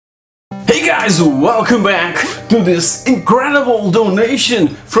Hey guys, welcome back to this incredible donation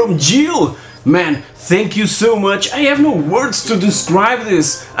from Jill. Man, thank you so much. I have no words to describe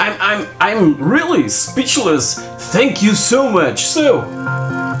this. I'm really speechless. Thank you so much. So,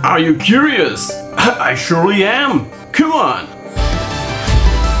 are you curious? I surely am. Come on.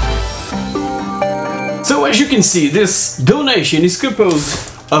 So as you can see, this donation is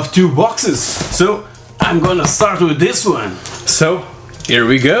composed of 2 boxes. So I'm gonna start with this one. So here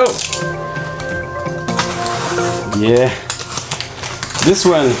we go. Yeah, this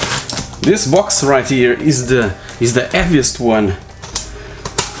one, this box right here is the heaviest one.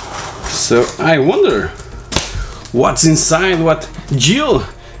 So I wonder what's inside, what Jill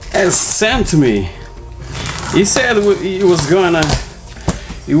has sent to me. He said he was gonna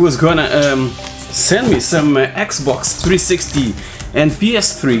send me some Xbox 360 and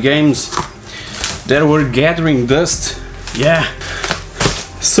PS3 games that were gathering dust. Yeah,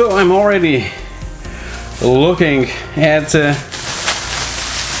 so I'm already looking at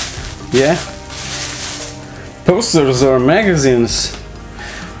yeah, posters or magazines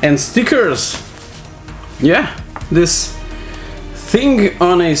and stickers. Yeah, this thing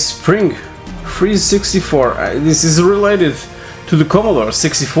on a spring 364. This is related to the Commodore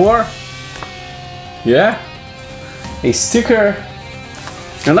 64. Yeah, a sticker,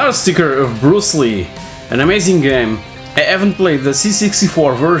 another sticker of Bruce Lee, an amazing game. I haven't played the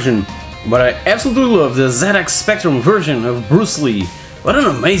C64 version, but I absolutely love the ZX Spectrum version of Bruce Lee. What an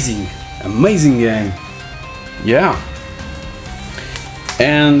amazing game. Yeah.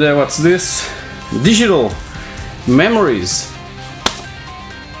 And what's this? Digital memories.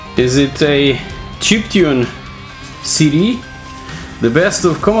 Is it a chiptune CD? The best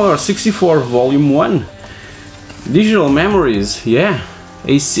of Commodore 64 Volume 1. Digital memories, yeah.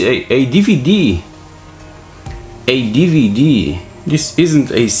 A DVD. A DVD. This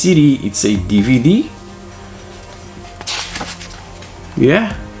isn't a CD, it's a DVD.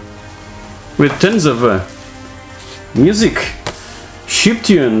 Yeah. With tons of music.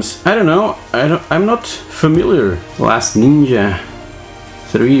 Chiptunes. I don't know. I'm not familiar. Last Ninja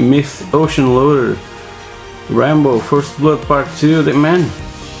 3, Myth, Ocean Loader, Rambo, First Blood Part 2, the man.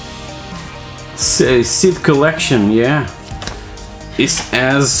 Seed Collection, yeah. It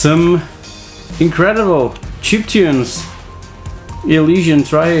has some incredible chiptunes. Elysian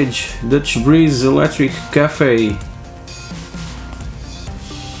Triage, Dutch Breeze, Electric Cafe,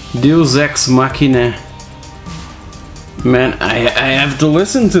 Deus Ex Machina. Man, I have to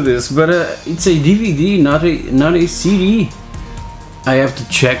listen to this, but it's a DVD, not a CD. I have to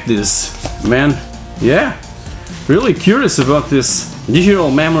check this, man. Yeah. Really curious about this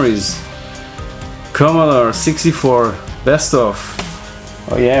digital memories. Commodore 64 best of.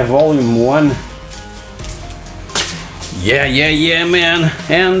 Oh yeah, Volume 1. Yeah, man.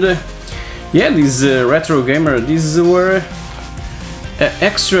 And yeah, these retro gamer. These were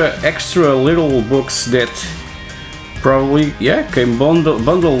extra little books that probably came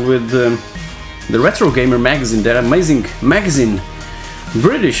bundled with the Retro Gamer magazine. That amazing magazine,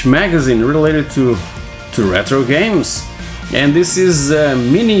 British magazine related to retro games. And this is the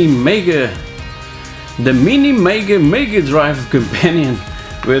Mini Mega Drive companion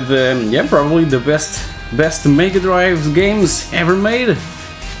with probably the best Mega Drive games ever made.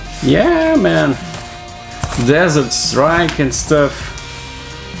 Yeah, man. Desert Strike and stuff.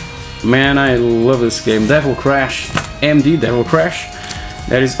 Man, I love this game. Devil Crash, MD Devil Crash.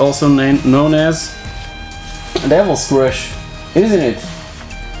 That is also known as Devil's Crush, isn't it?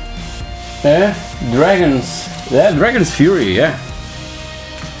 Dragon's Fury, yeah.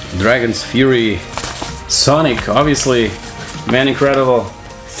 Dragon's Fury, Sonic, obviously. Man, incredible.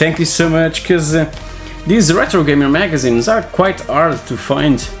 Thank you so much, because these Retro Gamer magazines are quite hard to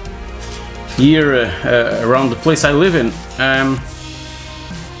find here around the place I live in.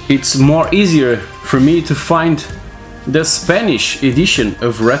 It's more easier for me to find the Spanish edition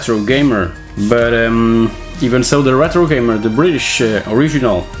of Retro Gamer, but even so, the Retro Gamer, the British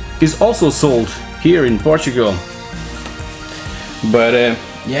original, is also sold here in Portugal, but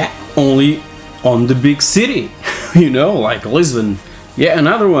yeah, only on the big city, you know, like Lisbon. Yeah,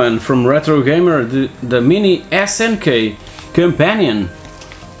 another one from Retro Gamer, the Mini SNK companion.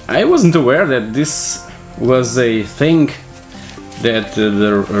 I wasn't aware that this was a thing that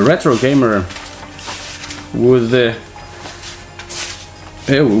the Retro Gamer would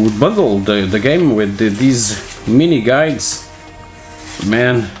bundle the game with these mini guides.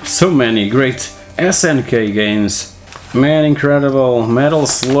 Man, so many great SNK games. Man, incredible. Metal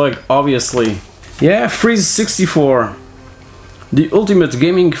Slug, obviously. Yeah, Freeze 64. The ultimate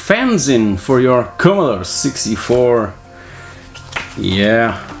gaming fanzine for your Commodore 64.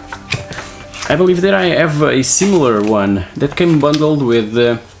 Yeah. I believe that I have a similar one that came bundled with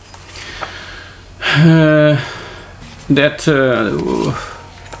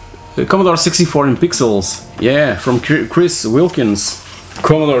Commodore 64 in pixels. Yeah, from Chris Wilkins.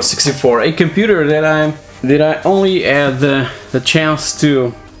 Commodore 64, a computer that I only had the chance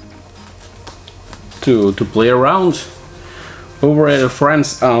to play around over at a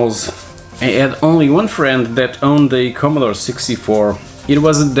friend's house. I had only one friend that owned a Commodore 64. It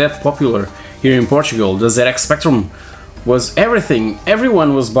wasn't that popular here in Portugal. The ZX Spectrum was everything.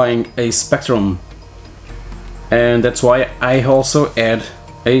 Everyone was buying a Spectrum. And that's why I also had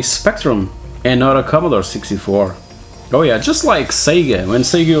a Spectrum and not a Commodore 64. Oh yeah, just like Sega. When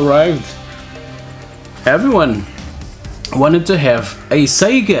Sega arrived, everyone wanted to have a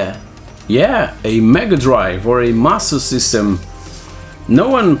Sega. Yeah, a Mega Drive or a Master System.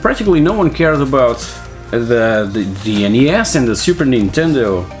 Practically no one cared about the NES and the Super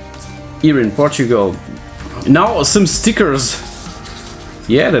Nintendo here in Portugal. Now some stickers,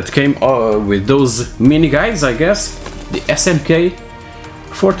 yeah, that came with those mini guides, I guess. The SNK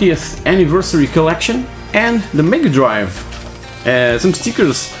 40th Anniversary Collection and the Mega Drive. Some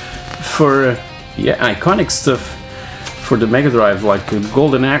stickers for iconic stuff for the Mega Drive, like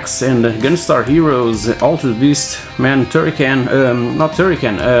Golden Axe and Gunstar Heroes, Altered Beast, Man, Turrican, not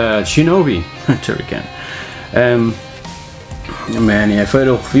Turrican, Shinobi, Turrican, man, yeah,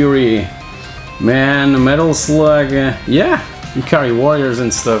 Fatal Fury, man, Metal Slug, yeah, Ikari Warriors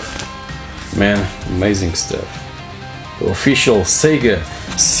and stuff, man, amazing stuff. Official Sega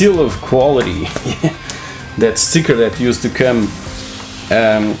seal of quality. That sticker that used to come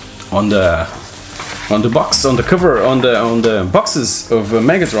on the box, on the cover, on the boxes of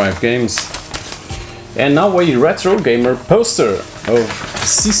Mega Drive games. And now a retro gamer poster of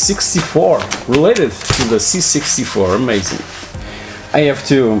C64 related to the C64. Amazing. I have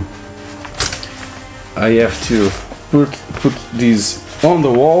to put these on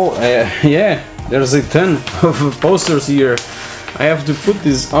the wall. Yeah, there's a ton of posters here. I have to put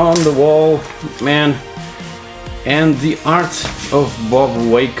this on the wall, man. And the art of Bob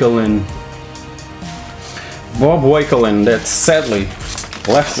Wakelin. Bob Wakelin, that sadly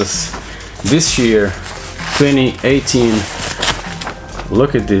left us this year, 2018.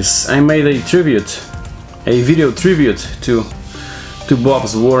 Look at this. I made a video tribute to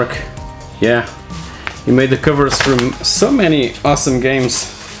Bob's work. Yeah, he made the covers from so many awesome games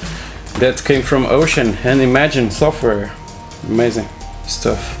that came from Ocean and Imagine Software. Amazing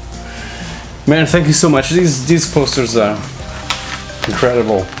stuff. Man, thank you so much. These posters are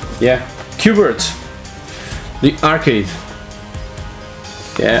incredible. Yeah, Qbert, the arcade.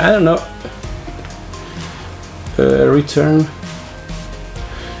 Yeah, I don't know. Return.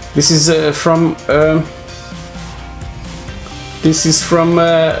 This is from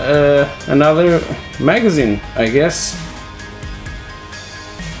another magazine, I guess.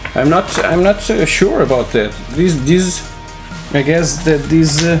 I'm not sure about that. These I guess that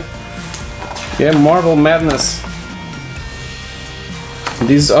these yeah, Marble Madness.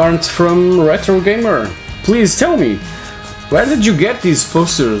 These aren't from Retrogamer. Please tell me, where did you get these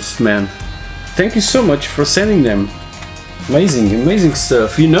posters, man? Thank you so much for sending them. Amazing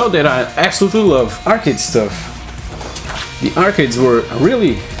stuff. You know that I absolutely love arcade stuff. The arcades were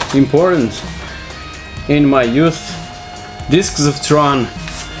really important in my youth. Discs of Tron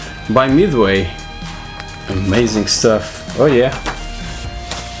by Midway. Amazing stuff. Oh yeah.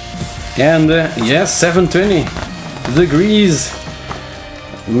 And yes, 720 degrees.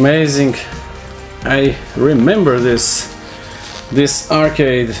 Amazing. I remember this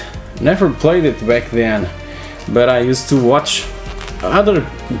arcade. Never played it back then, but I used to watch other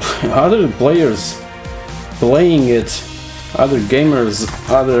players playing it, other gamers,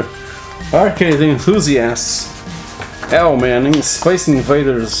 other arcade enthusiasts. Oh man, Space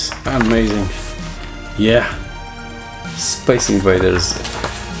Invaders, amazing. Yeah, Space Invaders.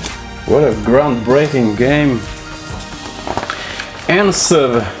 What a groundbreaking game. And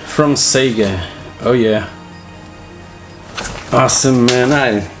Sub from Sega. Oh yeah. Awesome, man.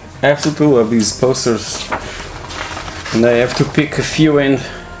 I absolutely love these posters. And I have to pick a few and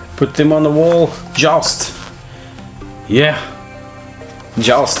put them on the wall. Joust. Yeah.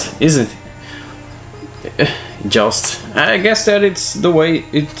 Joust, isn't it? Joust. I guess that it's the way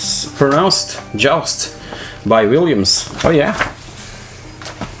it's pronounced. Joust by Williams. Oh yeah.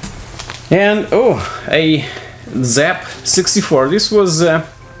 And oh, a Zap 64. This was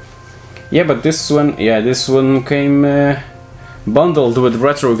yeah, but this one came bundled with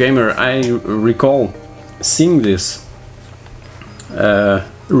Retrogamer. I recall seeing this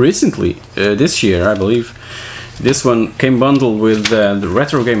recently, this year, I believe. This one came bundled with the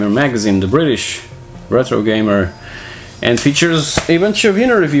Retrogamer magazine, the British Retrogamer, and features a bunch of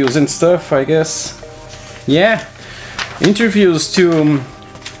interviews and stuff, I guess. Yeah, interviews to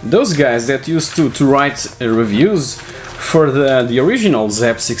those guys that used to write reviews for the original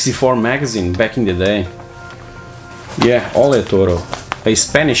ZAP64 magazine back in the day. Yeah, Ole Toro, a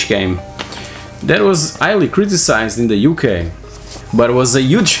Spanish game that was highly criticized in the UK, but was a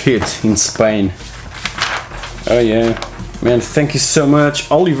huge hit in Spain. Oh yeah, man, thank you so much,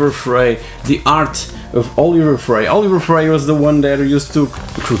 Oliver Frey, the art of Oliver Frey. Oliver Frey was the one that used to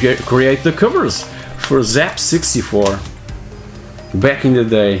create the covers for ZAP64 back in the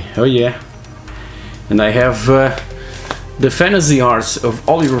day. Oh yeah, and I have the fantasy art of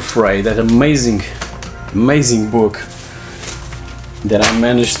Oliver Frey, that amazing book that I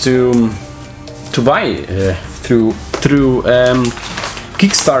managed to buy through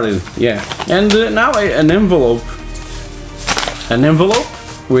Kickstarter. Yeah, and now an envelope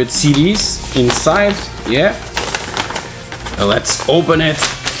with CDs inside. Yeah, let's open it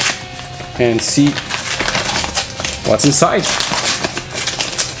and see what's inside.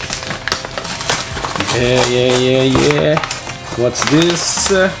 Yeah. What's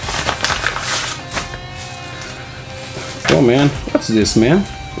this? Oh man, what's this, man?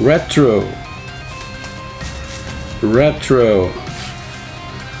 Retro.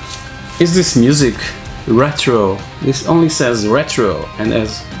 Is this music? Retro. This only says retro and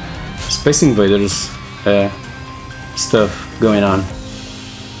has Space Invaders stuff going on.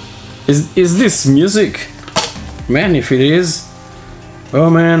 Is this music? Man, if it is, oh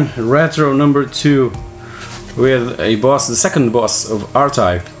man, Retro number 2 with a boss, the second boss of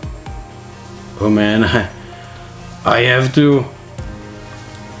R-Type. Oh man, I have to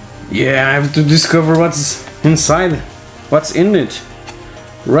discover what's inside, what's in it.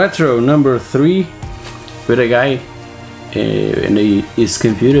 Retro number 3 with a guy and his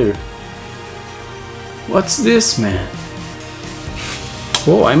computer. What's this, man?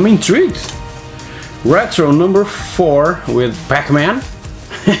 Oh, I'm intrigued. Retro number 4 with Pac-Man.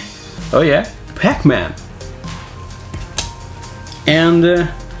 Oh yeah, Pac-Man. And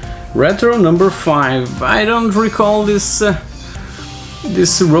Retro number 5. I don't recall this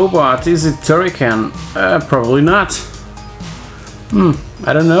this robot. Is it Turrican? Probably not.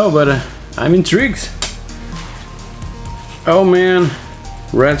 I don't know, but I'm intrigued. Oh man,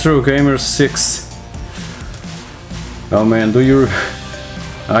 Retrogamers 6. Oh man,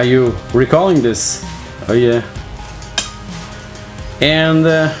 are you recalling this? Oh yeah. And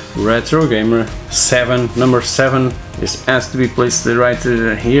Retrogamer 7, number 7, is has to be placed right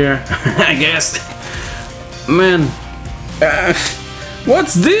here, I guess. Man,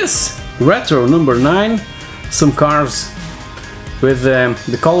 what's this? Retro number 9, some cars with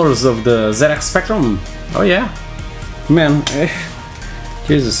the colors of the ZX Spectrum. Oh yeah, man,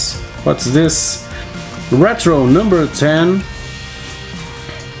 Jesus, what's this? Retro number 10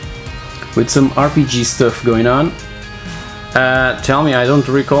 with some RPG stuff going on. Tell me, I don't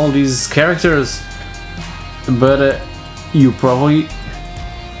recall these characters, but you probably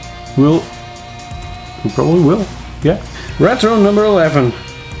will. Yeah. Retro number 11,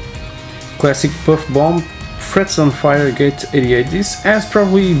 classic Puff Bomb, Frets on Fire Gate 88. This has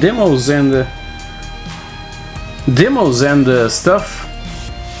probably demos and stuff.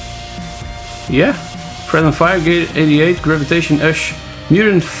 Yeah, Frets on Fire Gate 88, Gravitation Ush,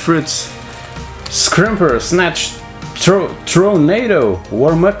 Mutant Fruits, Scrimper, Snatch, Tornado,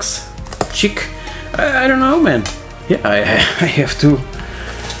 Warmux, Chick. I don't know, man. Yeah, I have to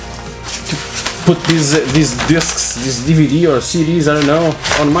put these discs, this DVD or CDs, I don't know,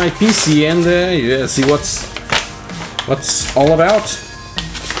 on my PC and yeah, see what's all about,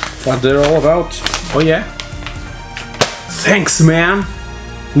 what they're all about. Oh yeah. Thanks, man.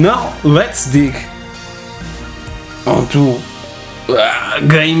 Now let's dig onto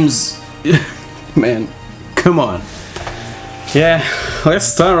games. Man, come on. Yeah, let's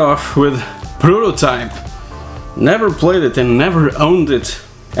start off with Prototype. Never played it and never owned it,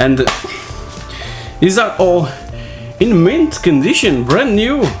 and these are all in mint condition, brand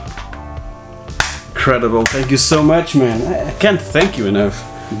new. Incredible, thank you so much, man. I can't thank you enough.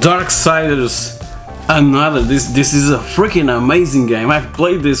 Darksiders, another. This is a freaking amazing game. I've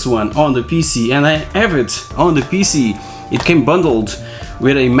played this one on the PC and I have it on the PC. It came bundled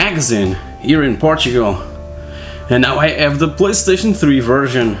with a magazine here in Portugal. And now I have the PlayStation 3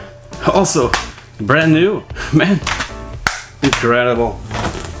 version. Also, brand new. Man, incredible.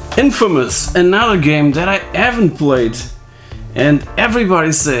 Infamous, another game that I haven't played. And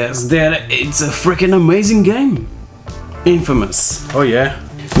everybody says that it's a freaking amazing game. Infamous. Oh yeah.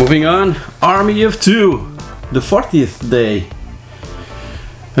 Moving on, Army of Two. the 40th day.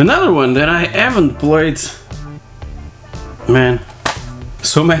 Another one that I haven't played. Man,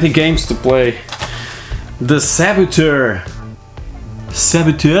 so many games to play. The Saboteur.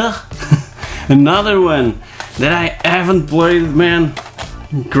 Another one that I haven't played, man.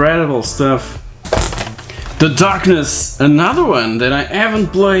 Incredible stuff. The Darkness. Another one that I haven't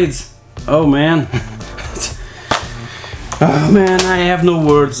played. Oh man. Oh man, I have no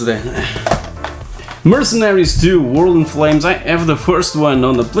words then. Mercenaries 2, World in Flames. I have the first one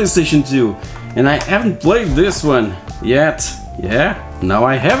on the PlayStation 2 and I haven't played this one yet. Yeah, now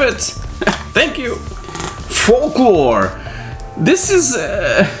I have it. Thank you. Folklore. This is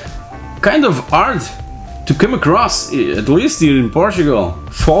kind of hard to come across, at least here in Portugal.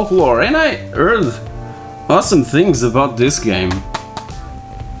 Folklore, and I heard awesome things about this game.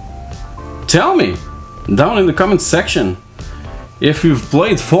 Tell me down in the comment section if you've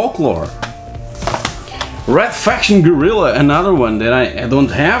played Folklore. Red Faction Guerrilla, another one that I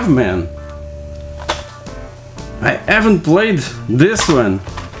don't have, man. I haven't played this one.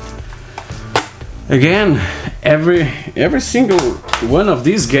 Again, every single one of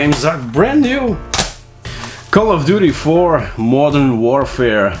these games are brand new. Call of Duty 4 Modern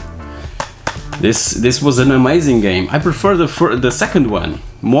Warfare. This was an amazing game. I prefer the second one,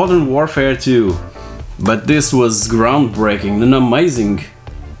 Modern Warfare 2. But this was groundbreaking, an amazing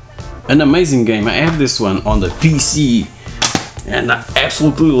game. I have this one on the PC and I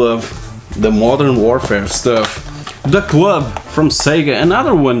absolutely love the Modern Warfare stuff. The Club from Sega,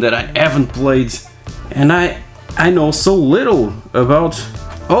 another one that I haven't played, and I know so little about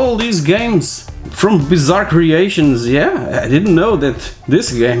all these games from Bizarre Creations. Yeah, I didn't know that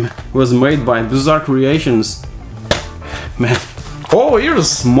this game was made by Bizarre Creations. Man. Oh,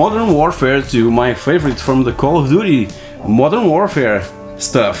 here's Modern Warfare 2, my favorite from the Call of Duty Modern Warfare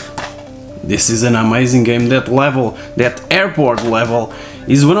stuff. This is an amazing game. That level, that airport level,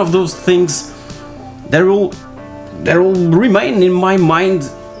 is one of those things that will remain in my mind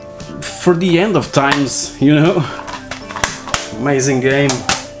for the end of times, you know? Amazing game.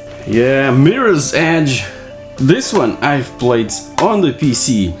 Yeah, Mirror's Edge. This one I've played on the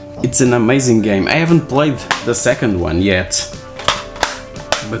PC. It's an amazing game. I haven't played the second one yet.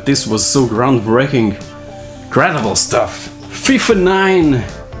 But this was so groundbreaking. Incredible stuff. FIFA 9.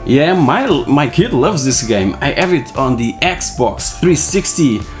 Yeah, my kid loves this game. I have it on the Xbox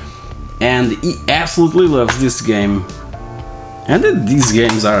 360 and he absolutely loves this game. And these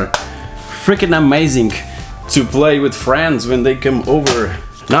games are freaking amazing to play with friends when they come over.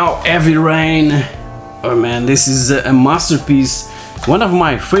 Now Heavy Rain. Oh man, this is a masterpiece. One of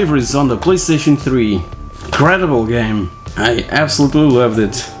my favorites on the PlayStation 3. Incredible game. I absolutely loved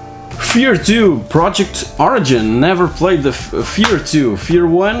it. Fear 2, Project Origin. Never played the Fear 2. Fear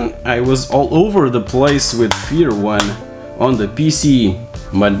 1, I was all over the place with Fear 1 on the PC,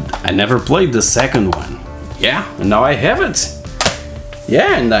 but I never played the second one. Yeah, and now I have it.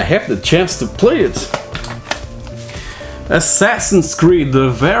 Yeah, and I have the chance to play it. Assassin's Creed, the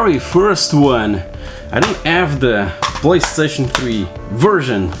very first one. I don't have the PlayStation 3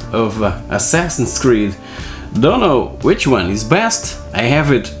 version of Assassin's Creed. Don't know which one is best. I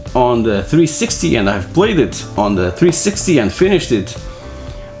have it on the 360 and I've played it on the 360 and finished it.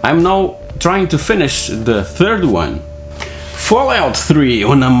 I'm now trying to finish the third one. Fallout 3,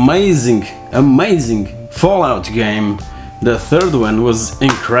 an amazing Fallout game. The third one was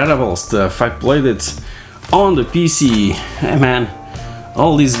incredible stuff. I played it on the PC. Hey man,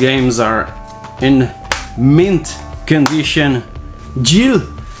 all these games are in mint condition. Jill,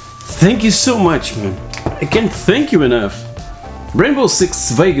 thank you so much, man. I can't thank you enough. Rainbow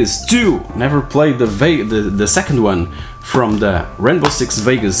Six Vegas 2. Never played the second one from the Rainbow Six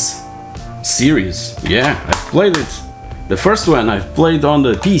Vegas series. Yeah, I've played it. The first one I've played on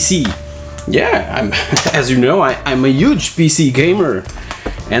the PC. Yeah, as you know, I'm a huge PC gamer.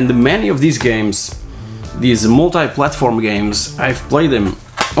 And many of these games, these multi-platform games, I've played them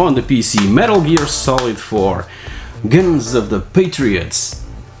on the PC. Metal Gear Solid 4, Guns of the Patriots.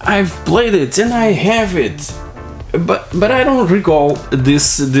 I've played it and I have it, but I don't recall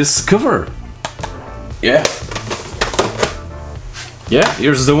this cover. Yeah,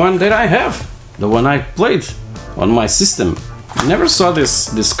 here's the one that I have, the one I played on my system. I never saw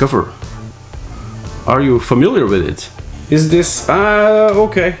this cover. Are you familiar with it? Is this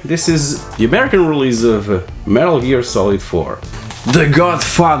okay? This is the American release of Metal Gear Solid 4. The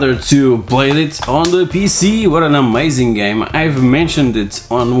Godfather 2, played it on the PC. What an amazing game. I've mentioned it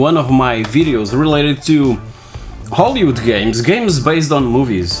on one of my videos related to Hollywood games based on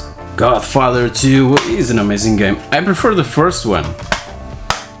movies. Godfather 2 is an amazing game. I prefer the first one,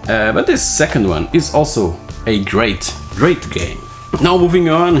 but this second one is also a great game. Now moving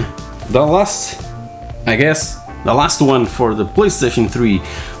on, the last one for the PlayStation 3,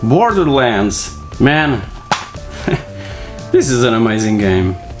 Borderlands. Man, this is an amazing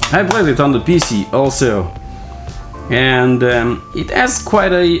game. I played it on the PC also, and it has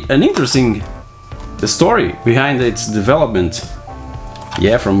quite an interesting story behind its development.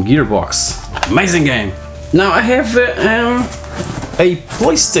 Yeah, from Gearbox. Amazing game. Now I have a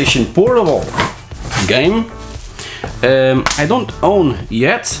PlayStation Portable game. I don't own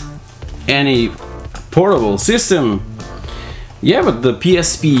yet any portable system. Yeah, but the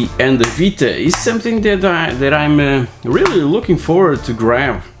PSP and the Vita is something that I'm really looking forward to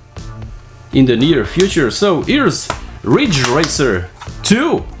grab in the near future. So here's Ridge Racer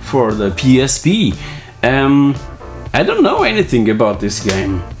 2 for the PSP. I don't know anything about this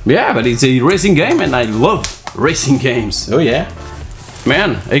game. Yeah, but it's a racing game and I love racing games. Oh yeah.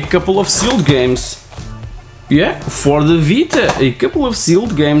 Man, a couple of sealed games. Yeah, for the Vita. A couple of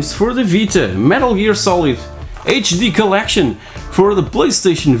sealed games for the Vita. Metal Gear Solid HD Collection for the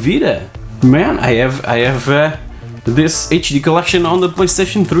PlayStation Vita. Man, I have this HD Collection on the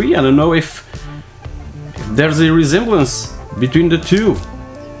PlayStation 3. I don't know if there's a resemblance between the two.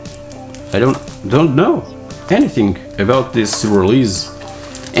 I don't know anything about this release.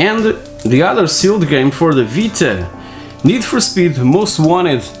 And the other sealed game for the Vita, Need for Speed Most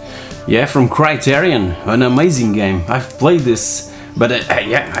Wanted, yeah, from Criterion, an amazing game. I've played this, but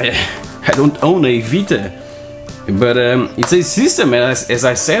I don't own a Vita. But it's a system, as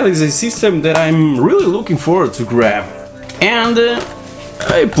I said, it's a system that I'm really looking forward to grab. And a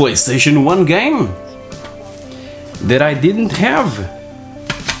PlayStation 1 game that I didn't have.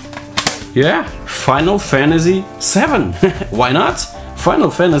 Yeah, Final Fantasy VII. Why not?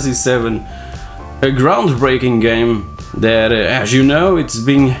 Final Fantasy VII, a groundbreaking game that, as you know, it's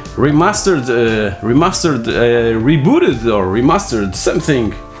being rebooted or remastered,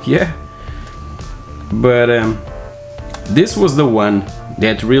 something. Yeah. But this was the one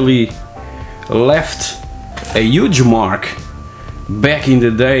that really left a huge mark back in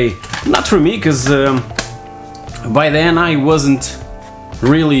the day. Not for me, because by then I wasn't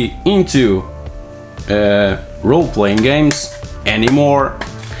really into role-playing games anymore,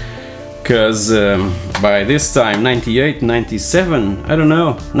 because by this time, 98, 97, I don't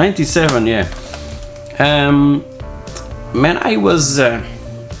know, 97, yeah, man, I was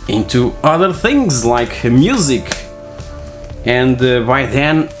into other things like music, and by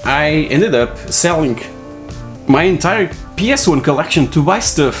then I ended up selling my entire PS1 collection to buy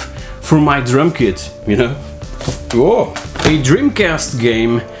stuff for my drum kit, you know. Oh, a Dreamcast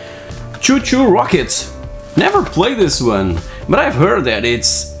game, Choo Choo Rocket. Never played this one, but I've heard that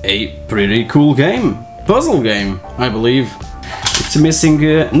it's a pretty cool game. Puzzle game, I believe. It's missing,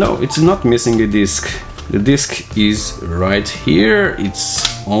 no, it's not missing a disc. The disc is right here.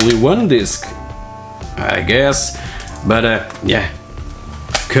 It's only one disc, I guess. But yeah,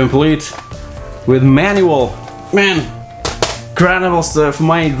 complete with manual. Man, incredible stuff.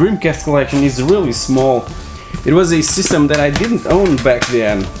 My Dreamcast collection is really small. It was a system that I didn't own back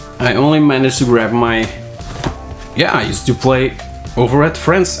then. I only managed to grab my... Yeah, I used to play over at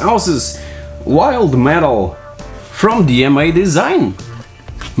friends' houses. Wild Metal from DMA Design.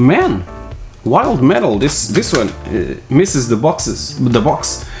 Man, Wild Metal. This one misses the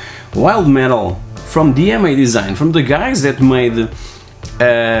box. Wild Metal from DMA Design, from the guys that made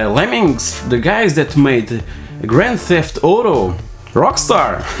Lemmings, the guys that made Grand Theft Auto,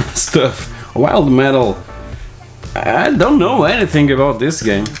 Rockstar stuff. Wild Metal. I don't know anything about this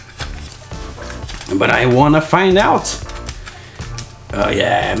game, but I wanna find out. Oh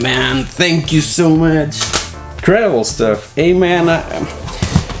yeah, man, thank you so much. Incredible stuff. Hey man,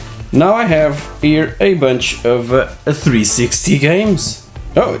 now I have here a bunch of 360 games.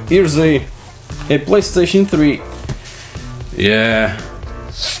 Oh, here's a PlayStation 3. Yeah,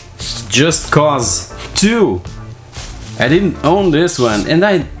 Just Cause 2. I didn't own this one, and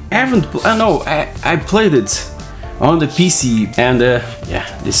I haven't. I played it on the PC, and yeah,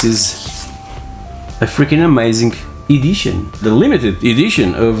 this is a freaking amazing edition, the limited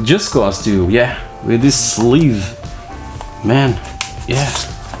edition of Just Cause 2. Yeah, with this sleeve, man. Yeah,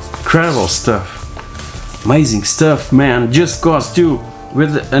 incredible stuff, amazing stuff, man. Just Cause 2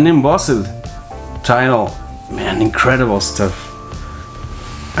 with an embossed title, man. Incredible stuff.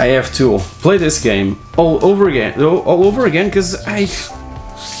 I have to play this game all over again, because I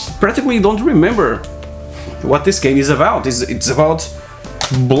practically don't remember what this game is about. It's about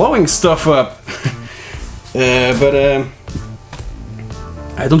blowing stuff up. But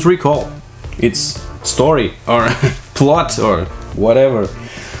I don't recall its story or plot or whatever.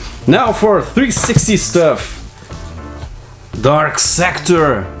 Now for 360 stuff. Dark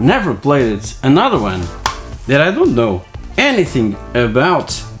Sector, never played it. Another one that I don't know anything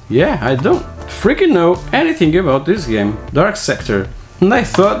about. Yeah, I don't freaking know anything about this game, Dark Sector. And I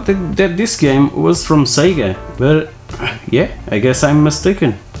thought that this game was from Sega, but yeah, I guess I'm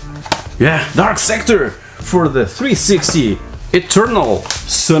mistaken. Yeah, Dark Sector for the 360. Eternal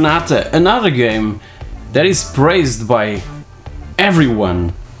Sonata, another game that is praised by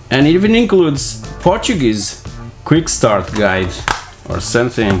everyone, and even includes Portuguese quick start guide or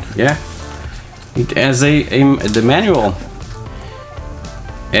something. Yeah, it has the manual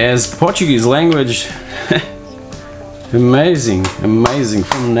as Portuguese language. Amazing, amazing,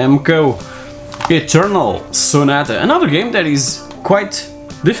 from Namco. Eternal Sonata, another game that is quite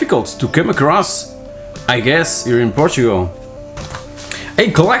difficult to come across, I guess, here in Portugal.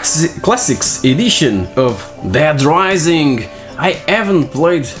 A classics edition of Dead Rising. I haven't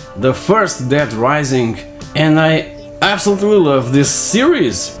played the first Dead Rising, and I absolutely love this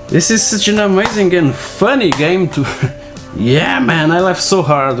series. This is such an amazing and funny game to... Yeah, man, I laugh so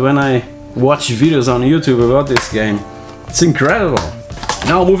hard when I watch videos on YouTube about this game. It's incredible.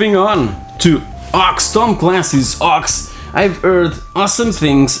 Now moving on to Ox, Tom Clancy's Ox. I've heard awesome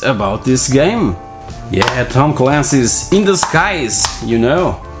things about this game. Yeah, Tom Clancy's In the Skies, you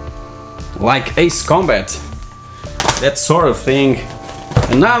know, like Ace Combat, that sort of thing.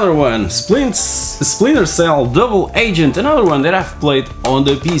 Another one, Splinter Cell Double Agent, another one that I've played on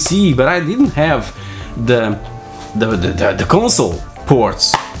the PC, but I didn't have the console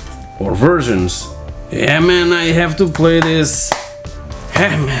ports or versions. Yeah, man, I have to play this.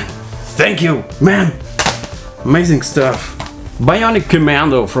 Hey, man, thank you, man. Amazing stuff. Bionic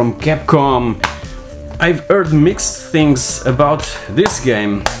Commando from Capcom. I've heard mixed things about this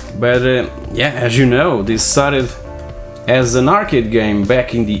game, but yeah, as you know, this started as an arcade game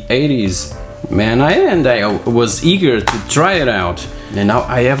back in the 80s. Man, I was eager to try it out, and now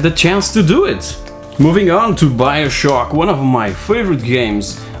I have the chance to do it. Moving on to BioShock, one of my favorite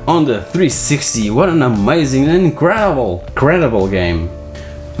games on the 360. What an amazing and incredible game.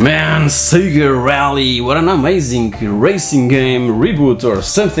 Man, Sega Rally, what an amazing racing game reboot or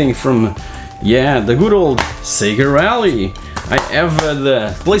something from, yeah, the good old Sega Rally. I have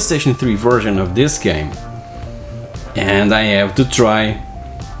the PlayStation 3 version of this game, and I have to try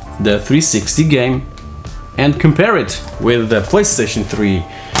the 360 game and compare it with the PlayStation 3.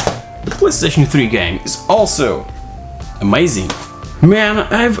 The PlayStation 3 game is also amazing. Man,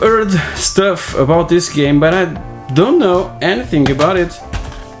 I've heard stuff about this game, but I don't know anything about it.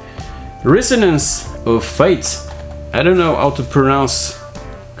 Resonance of Fate. I don't know how to pronounce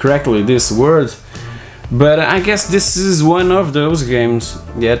correctly this word, but I guess this is one of those games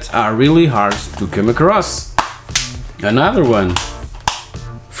that are really hard to come across. Another one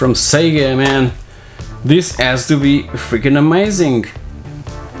from Sega, man. This has to be freaking amazing.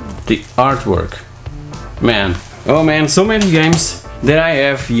 The artwork. Man, oh man, so many games that I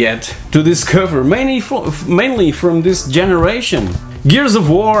have yet to discover, mainly from this generation. Gears of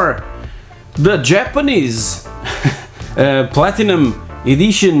War, the Japanese Platinum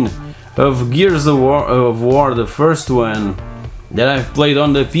edition of Gears of War, the first one that I've played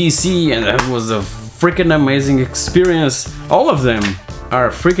on the PC, and that was a freaking amazing experience. All of them are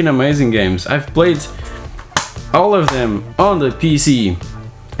freaking amazing games. I've played all of them on the PC,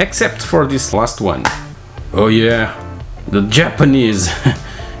 except for this last one. Oh yeah, the Japanese,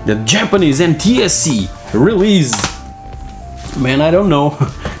 the Japanese NTSC release. Man, I don't know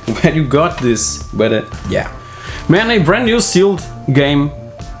where you got this, but yeah. Man, a brand new sealed game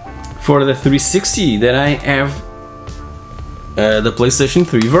for the 360 that I have the PlayStation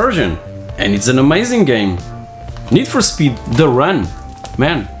 3 version, and it's an amazing game. Need for Speed The Run.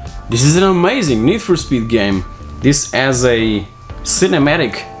 Man, this is an amazing Need for Speed game. This has a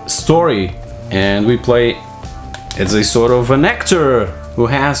cinematic story, and we play as a sort of an actor who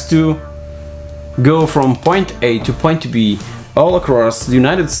has to go from point A to point B all across the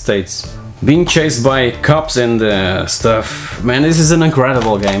United States, being chased by cops and stuff. Man, this is an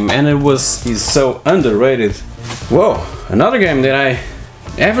incredible game, and is so underrated. Whoa, another game that I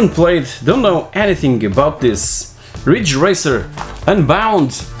haven't played, don't know anything about this. Ridge Racer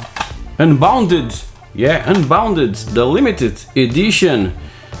Unbounded, yeah, Unbounded, the limited edition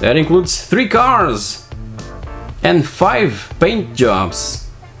that includes 3 cars and 5 paint jobs.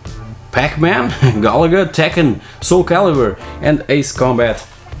 Pac-Man, Galaga, Tekken, Soul Calibur and Ace Combat.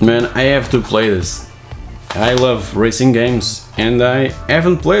 Man, I have to play this. I love racing games, and I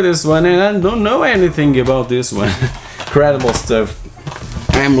haven't played this one, and I don't know anything about this one. Incredible stuff.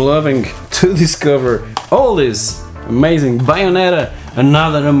 I'm loving to discover all this amazing Bayonetta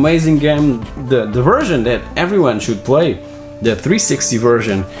another amazing game, the version that everyone should play, the 360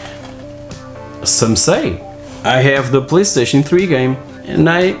 version. Some say. I have the PlayStation 3 game and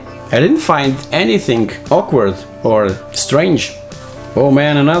I didn't find anything awkward or strange. Oh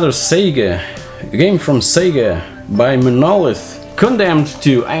man, another Sega, a game from Sega by Monolith. Condemned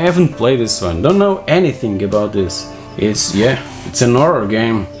 2, I haven't played this one, don't know anything about this. It's an horror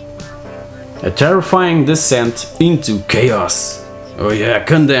game. A terrifying descent into chaos. Oh yeah,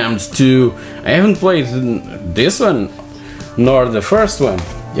 Condemned 2. I haven't played this one, nor the first one.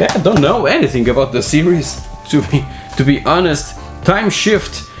 Yeah, I don't know anything about the series, to be honest. Time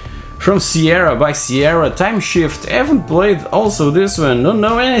Shift from Sierra by Sierra. Time Shift, I haven't played also this one, don't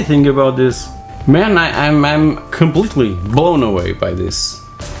know anything about this. Man, I'm completely blown away by this.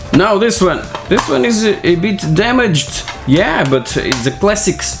 Now this one is a bit damaged. Yeah, but it's a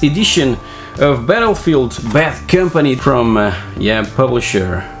classics edition of Battlefield Bad Company from,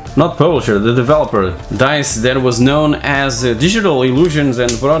 publisher. Not publisher, the developer. DICE, that was known as Digital Illusions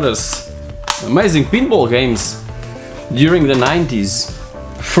and brought us amazing pinball games during the 90s.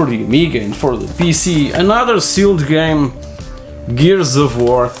 For the Amiga and for the PC. Another sealed game, Gears of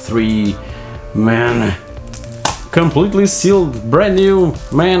War 3. Man, completely sealed, brand new,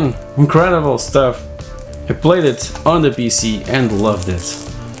 man, incredible stuff. I played it on the PC and loved it.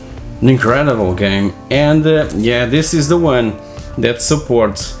 An incredible game. And this is the one that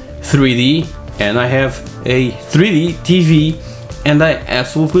supports 3D, and I have a 3D TV and I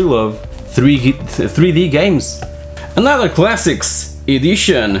absolutely love 3D games. Another classics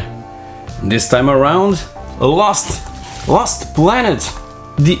edition, this time around, Lost Planet,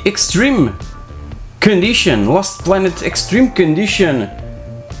 the Extreme Condition, Lost Planet Extreme Condition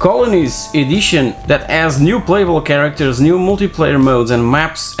Colonies edition that has new playable characters, new multiplayer modes and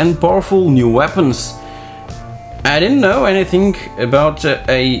maps and powerful new weapons. I didn't know anything about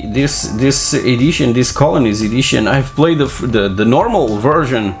this edition, this Colonies edition. I've played the normal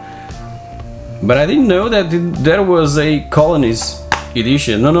version, but I didn't know that there was a Colonies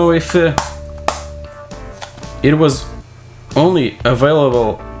edition. Don't know if it was only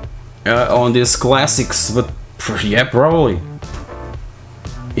available on this classics, but yeah, probably.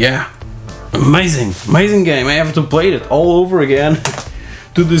 Yeah, amazing game. I have to play it all over again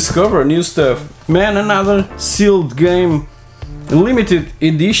to discover new stuff. Man, another sealed game, limited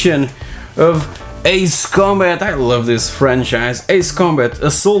edition of Ace Combat. I love this franchise. Ace Combat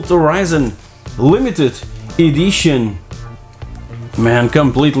Assault Horizon limited edition. Man,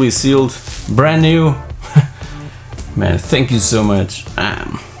 completely sealed, brand new. Man, thank you so much.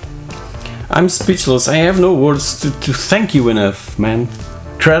 I'm speechless. I have no words to thank you enough, man.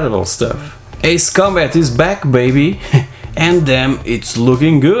 Incredible stuff. Ace Combat is back, baby. And damn, it's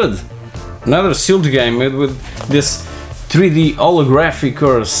looking good. Another sealed game with this 3D holographic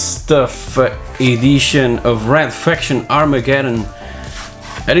or stuff edition of Red Faction Armageddon.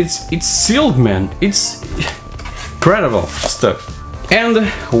 And it's sealed, man. It's incredible stuff. And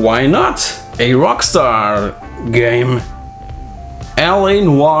why not a Rockstar game? LA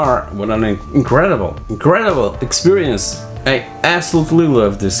Noire. What an incredible experience. I absolutely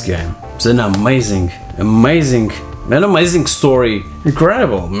love this game. It's an amazing story.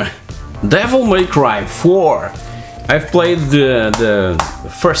 Incredible, man. Devil May Cry 4. I've played the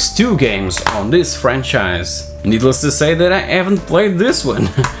first two games on this franchise. Needless to say that I haven't played this one.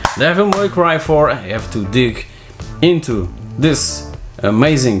 Devil May Cry 4. I have to dig into this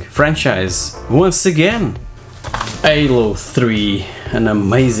amazing franchise once again. Halo 3, an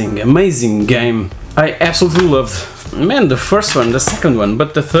amazing game. I absolutely loved, man, the first one, the second one,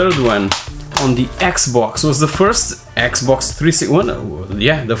 but the third one on the Xbox was the first Xbox 360.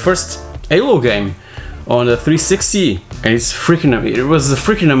 Yeah, the first Halo game on the 360, and it was a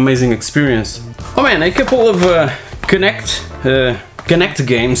freaking amazing experience. Oh man, a couple of Kinect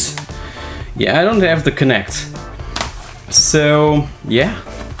games. Yeah, I don't have the Kinect, so yeah.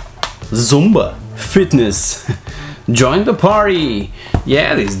 Zumba Fitness. Join the party!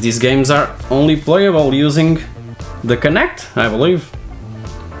 Yeah, these games are only playable using the Kinect, I believe.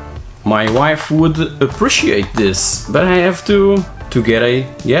 My wife would appreciate this, but I have to get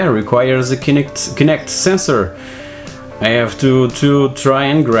requires a Kinect sensor. I have to try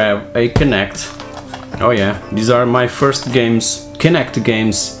and grab a Kinect. Oh yeah, these are my first games, Kinect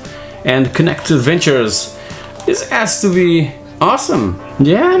games and Kinect adventures. This has to be awesome.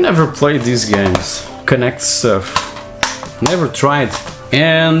 Yeah, I never played these games, Kinect stuff. Never tried.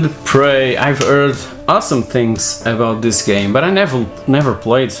 And Prey, I've heard awesome things about this game, but I never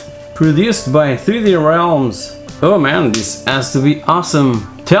played. Produced by 3D Realms. Oh man, this has to be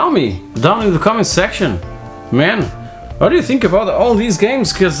awesome. Tell me down in the comment section. Man, What do you think about all these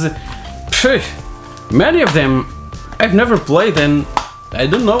games? Because many of them I've never played and I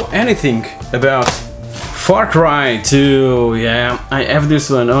don't know anything about. Far Cry 2, yeah, I have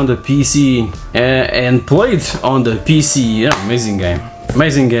this one on the PC and played on the PC. Yeah, amazing game,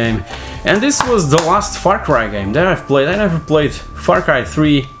 amazing game. And this was the last Far Cry game that I've played. I never played Far Cry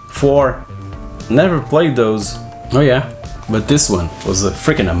 3, 4, never played those. Oh yeah, but this one was a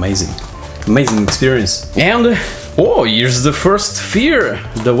freaking amazing experience. And oh, here's the first Fear,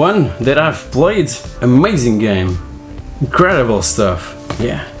 the one that I've played. Amazing game, incredible stuff.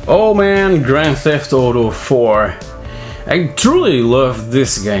 Yeah. Oh man, Grand Theft Auto 4. I truly loved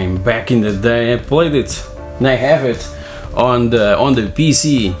this game back in the day. I played it and I have it on the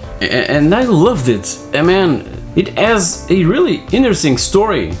PC and I loved it. And man, it has a really interesting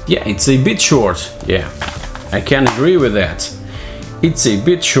story. Yeah, it's a bit short. Yeah, I can agree with that. It's a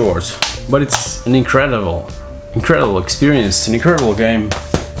bit short, but it's an incredible experience, an incredible game.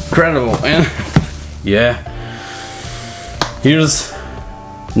 Incredible, and yeah. Here's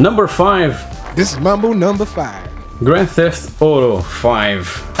number 5. This is Mambo number 5. Grand Theft Auto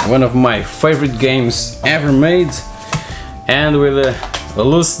 5. One of my favorite games ever made. And with a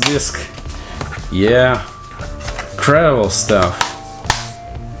loose disc. Yeah. Incredible stuff.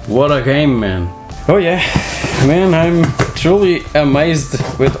 What a game, man. Oh yeah. Man, I'm truly amazed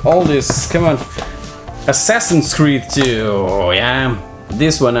with all this. Come on. Assassin's Creed 2. Oh yeah.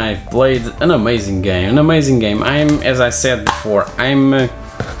 This one I've played. An amazing game. As I said before, I'm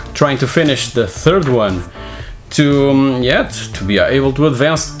trying to finish the third one to be able to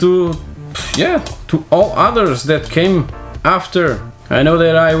advance to all others that came after. I know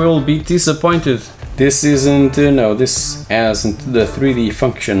that I will be disappointed. This isn't this hasn't the 3D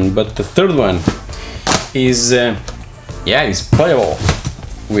function, but the third one is is playable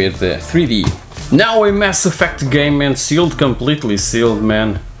with 3D. Now a Mass Effect game, and completely sealed,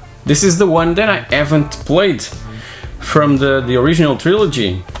 man. This is the one that I haven't played from the original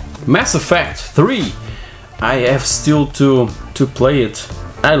trilogy. Mass Effect 3. I have still to play it.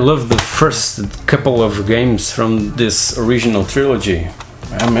 I love the first couple of games from this original trilogy.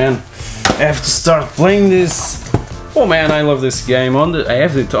 Oh man, I have to start playing this. Oh man, I love this game. I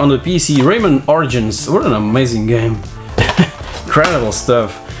have it on the PC. Rayman Origins. What an amazing game. Incredible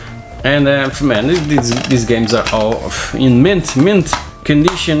stuff. And man, these games are all in mint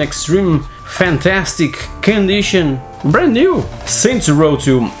condition, extreme fantastic condition, brand new. Saints Row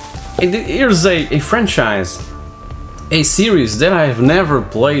 2. Here's a franchise, a series that I have never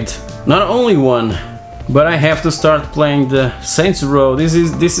played, not only one, but I have to start playing the Saints Row. This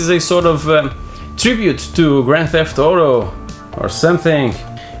is a sort of tribute to Grand Theft Auto or something.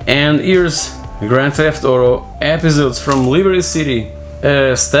 And here's Grand Theft Auto episodes from Liberty City,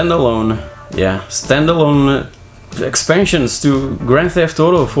 standalone expansions to Grand Theft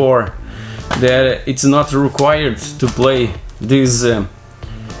Auto 4. That it's not required to play these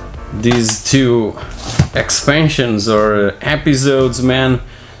two expansions or episodes, man.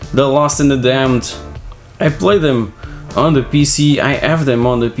 The Lost and the Damned. I play them on the PC. I have them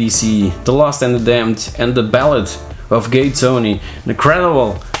on the PC. The Lost and the Damned and the Ballad of Gay Tony. An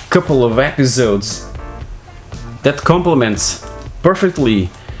incredible couple of episodes that complements perfectly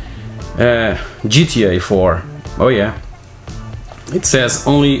GTA 4. Oh yeah. It says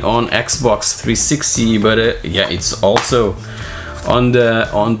only on Xbox 360, but yeah, it's also on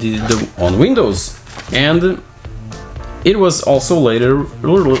Windows, and it was also later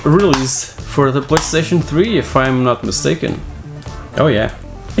released for the PlayStation 3, if I'm not mistaken. Oh yeah.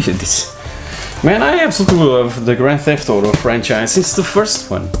 Man, I absolutely love the Grand Theft Auto franchise since the first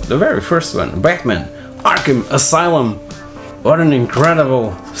one, the very first one. Batman, Arkham Asylum. What an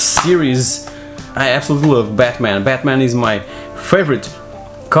incredible series. I absolutely love Batman. Batman is my favorite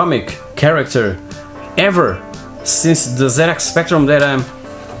comic character ever since the ZX Spectrum. That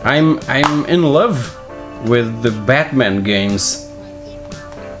I'm in love with the Batman games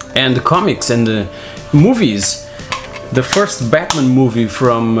and the comics and the movies. The first Batman movie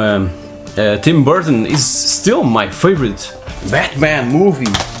from Tim Burton is still my favorite Batman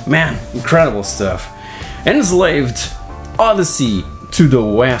movie. Man, incredible stuff. Enslaved, Odyssey to the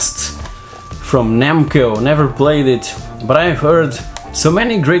West from Namco. Never played it, but I've heard so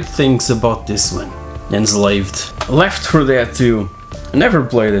many great things about this one. Enslaved. Left 4 Dead 2. Never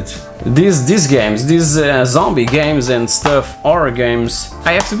played it. These games, these zombie games and stuff, horror games,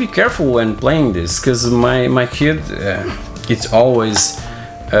 I have to be careful when playing this, because my kid, it's always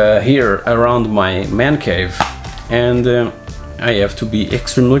here around my man cave, and I have to be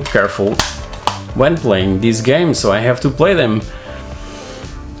extremely careful when playing these games, so I have to play them,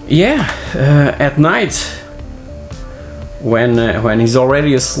 yeah, at night, when he's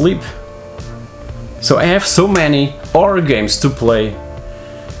already asleep. So I have so many horror games to play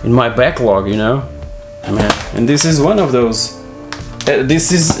in my backlog, you know, man. And this is one of those.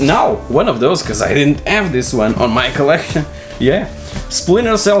 This is now one of those because I didn't have this one on my collection. Yeah,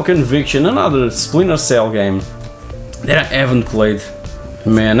 Splinter Cell Conviction, another Splinter Cell game that I haven't played.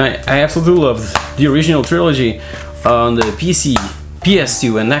 Man, I absolutely loved the original trilogy on the PC,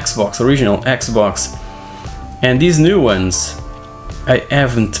 PS2 and Xbox, original Xbox. And these new ones I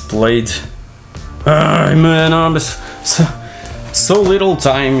haven't played. Man, I'm so little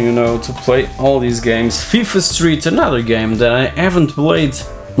time, you know, to play all these games. FIFA Street, another game that I haven't played.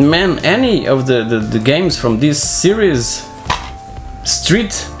 Man, any of the games from this series,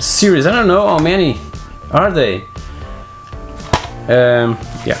 Street series, I don't know how many are they. Yeah.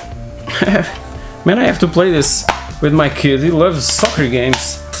 Man, I have to play this with my kid. He loves soccer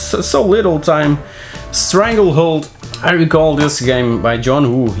games. So little time. Stranglehold. I recall this game by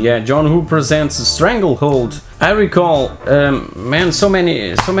John Woo. Yeah, John Woo presents Stranglehold. I recall, man, so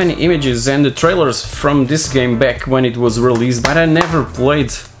many images and the trailers from this game back when it was released, but I never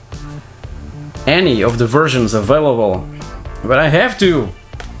played any of the versions available. But I have to.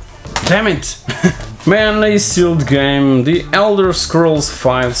 Damn it. Man, a sealed game, The Elder Scrolls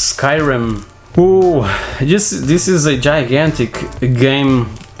V Skyrim. Ooh, this is a gigantic game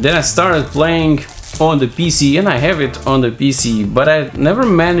that I started playing on the PC, and I have it on the PC, but I never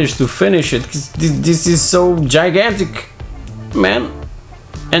managed to finish it. This is so gigantic, man.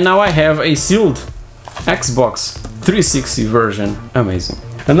 And now I have a sealed Xbox 360 version. Amazing.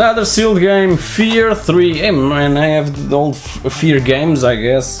 Another sealed game, Fear 3. Hey, man, I have the old Fear games, I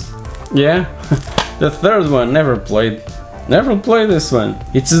guess. Yeah. The third one, never played. Never played this one.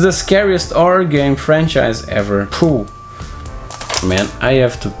 It's the scariest horror game franchise ever. Pooh. Man, I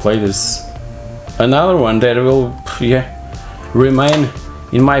have to play this. Another one that will, yeah, remain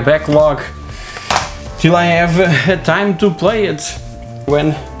in my backlog till I have time to play it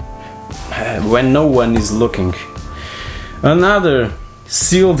when no one is looking. Another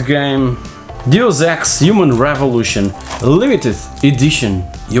sealed game, Deus Ex Human Revolution Limited Edition.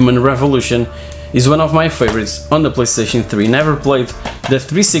 Human Revolution is one of my favorites on the PlayStation 3. Never played the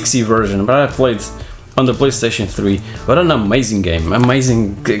 360 version, but I played on the PlayStation 3. What an amazing game,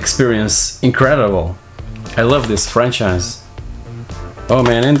 amazing experience, incredible. I love this franchise. Oh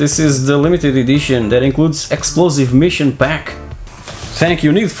man, and this is the limited edition that includes Explosive Mission Pack. Thank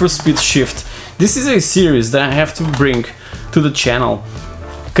you, Need for Speed Shift. This is a series that I have to bring to the channel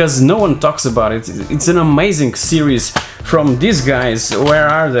because no one talks about it. It's an amazing series from these guys. Where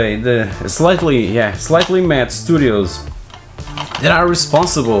are they? The Slightly Mad Studios that are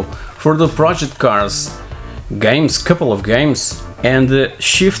responsible for the Project Cars games, couple of games, and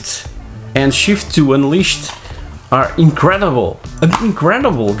Shift and Shift 2 Unleashed are incredible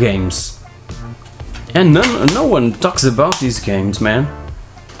games. And no one talks about these games, man.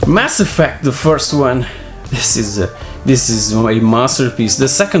 Mass Effect, the first one, this is a masterpiece. The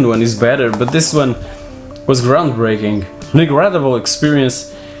second one is better, but this one was groundbreaking. An incredible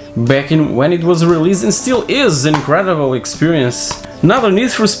experience back in when it was released, and still is an incredible experience. Another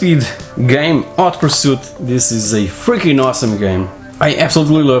Need for Speed game, Hot Pursuit. This is a freaking awesome game. I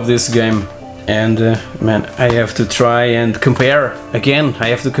absolutely love this game, and man, I have to try and compare again. I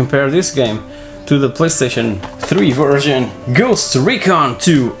have to compare this game to the PlayStation 3 version. Ghost Recon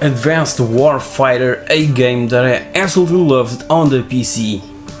 2 Advanced Warfighter, a game that I absolutely loved on the PC.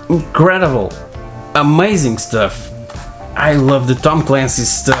 Incredible, amazing stuff. I love the Tom Clancy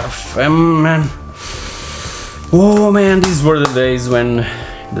stuff. Man. Oh man, these were the days when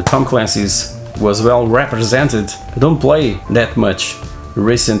the Tom Clancy's was well represented. I don't play that much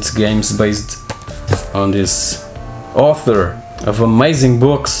recent games based on this author of amazing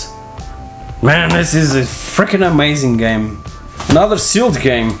books. Man, this is a freaking amazing game. Another sealed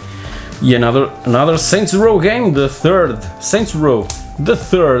game. Yeah, another Saints Row game, the third. Saints Row, the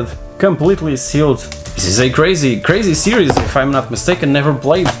third, completely sealed. This is a crazy series, if I'm not mistaken. Never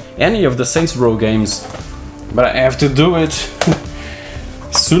played any of the Saints Row games, but I have to do it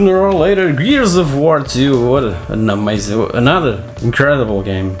sooner or later. Gears of War 2, what an amazing, another incredible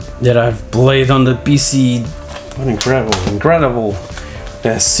game that I've played on the PC. What incredible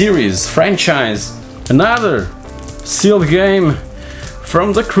series, franchise. Another sealed game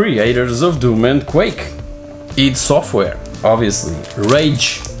from the creators of Doom and Quake. id Software, obviously.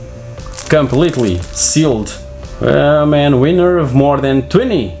 Rage, completely sealed. Man, winner of more than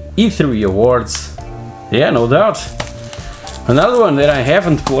 20 E3 awards. Yeah, no doubt. Another one that I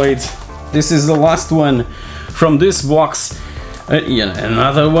haven't played. This is the last one from this box. Yeah,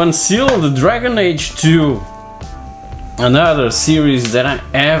 another one sealed, Dragon Age 2. another series that I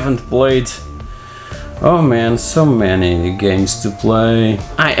haven't played. Oh man, so many games to play.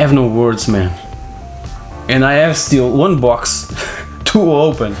 I have no words, man. And I have still one box to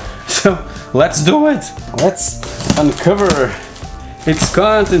open. So let's do it. Let's uncover its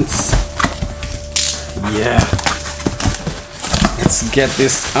contents. Yeah. Let's get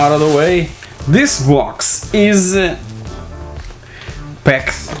this out of the way. This box is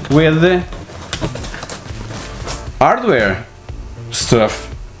packed with hardware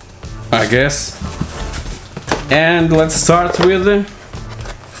stuff, I guess. And let's start with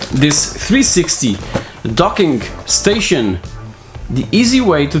this 360 docking station. The easy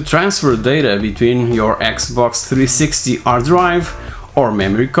way to transfer data between your Xbox 360 hard drive or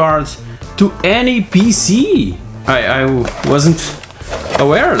memory card to any PC. I wasn't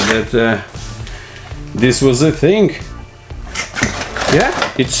aware that this was a thing. Yeah,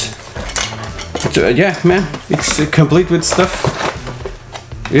 yeah, man, it's complete with stuff.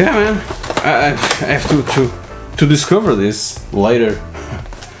 Yeah, man, I have to discover this later.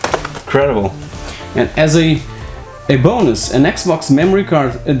 Incredible. And as a bonus, an Xbox memory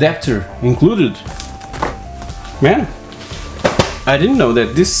card adapter included. Man, I didn't know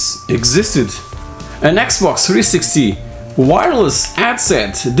that this existed. An Xbox 360 wireless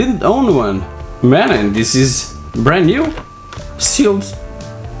headset, didn't own one. Man, and this is brand new, sealed,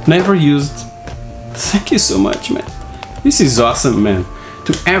 never used. Thank you so much, man. This is awesome, man.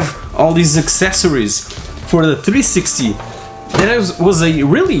 To have all these accessories for the 360. That was a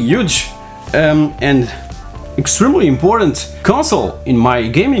really huge and extremely important console in my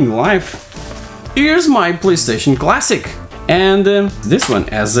gaming life. Here's my PlayStation Classic. And this one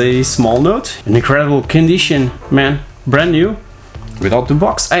has a small note, an incredible condition, man, brand new, without the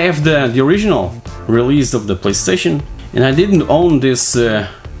box. I have the original release of the PlayStation, and I didn't own this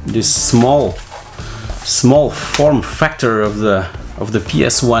this small form factor of the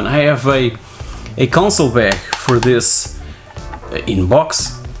PS1. I have a console bag for this in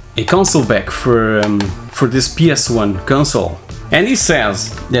box, a console bag for this PS1 console, and it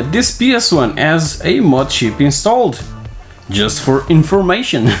says that this PS1 has a mod chip installed. Just for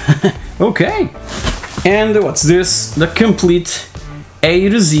information. Okay. And what's this? The complete A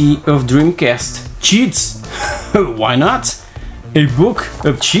to Z of Dreamcast cheats. Why not? A book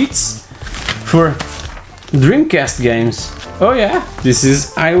of cheats for Dreamcast games. Oh yeah, this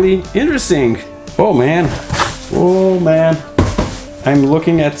is highly interesting. Oh man. Oh man. I'm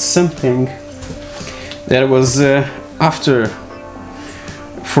looking at something that was after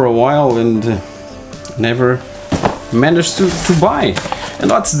for a while and never managed to buy. And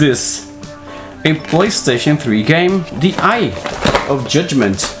what's this? A PlayStation 3 game, The Eye of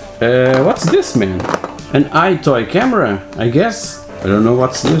Judgment. What's this, man? An eye toy camera, I guess. I don't know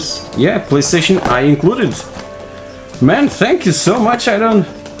what's this. Yeah, PlayStation Eye included. Man, thank you so much. I don't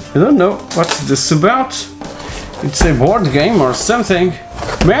know what's this about. It's a board game or something.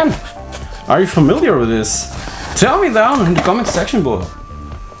 Man, are you familiar with this? Tell me down in the comment section below.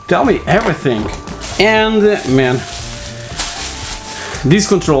 Tell me everything. And man, these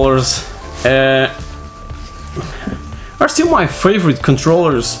controllers are still my favorite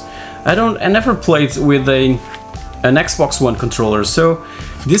controllers. I never played with an Xbox One controller, so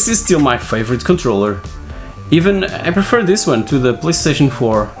this is still my favorite controller. Even I prefer this one to the PlayStation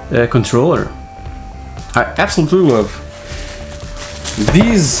 4 controller. I absolutely love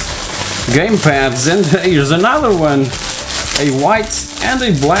these gamepads, and here's another one, a white and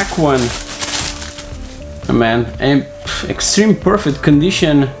a black one. Man, extreme perfect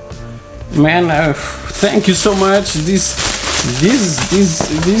condition. Man, thank you so much. These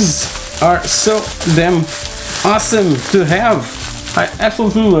are so damn awesome to have. I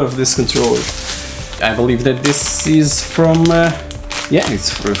absolutely love this controller. I believe that this is from yeah, it's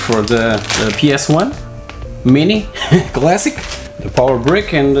for the PS1 Mini Classic, the power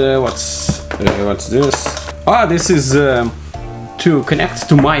brick. And what's this? Ah, this is to connect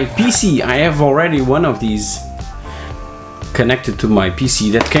to my PC. I have already one of these connected to my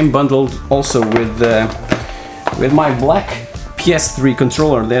PC that came bundled also with my black PS3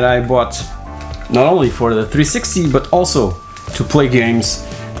 controller that I bought not only for the 360 but also to play games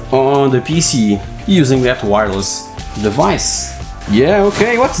on the PC using that wireless device. Yeah,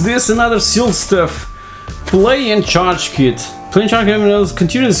 okay, what's this? Another sealed stuff. Play and charge kit. Play and charge knows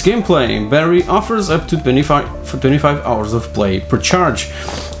continuous gameplay. Battery offers up to 25 hours of play per charge.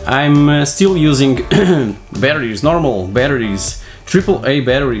 I'm still using batteries, normal batteries, AAA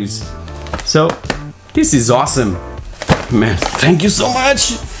batteries. So this is awesome. Man, thank you so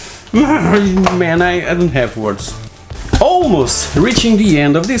much. Man, I don't have words. Almost reaching the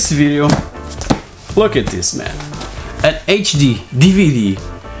end of this video. Look at this, man. an HD DVD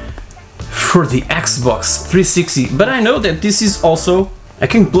for the Xbox 360, but I know that this is also, I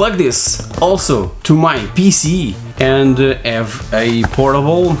can plug this also to my PC and have a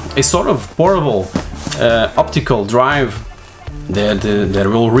portable, a sort of portable optical drive that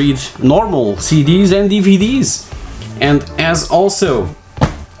will read normal CDs and DVDs, and has also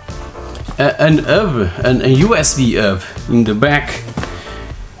an hub, a USB hub in the back,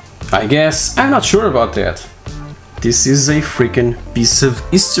 I guess. I'm not sure about that. This is a freaking piece of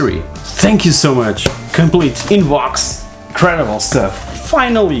history. Thank you so much. Complete inbox. Incredible stuff.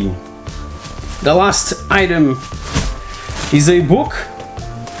 Finally, the last item is a book.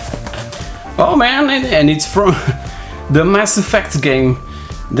 Oh man, and it's from the Mass Effect game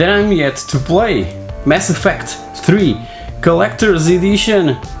that I'm yet to play. Mass Effect 3 Collector's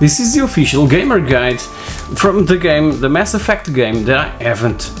Edition. This is the official gamer guide from the game, the Mass Effect game that I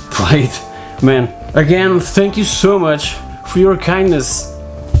haven't played. Man, again, thank you so much for your kindness.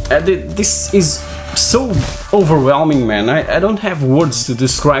 This is so overwhelming, man. I don't have words to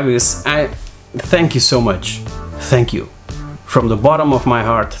describe this. Thank you so much. Thank you. From the bottom of my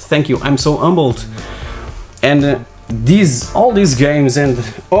heart, thank you. I'm so humbled. And all these games and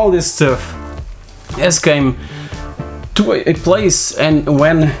all this stuff has came to a place and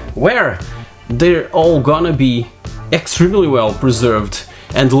where they're all gonna be extremely well preserved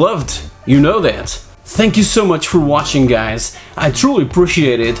and loved. You know that. Thank you so much for watching, guys. I truly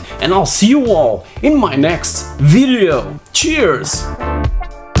appreciate it, and I'll see you all in my next video. Cheers!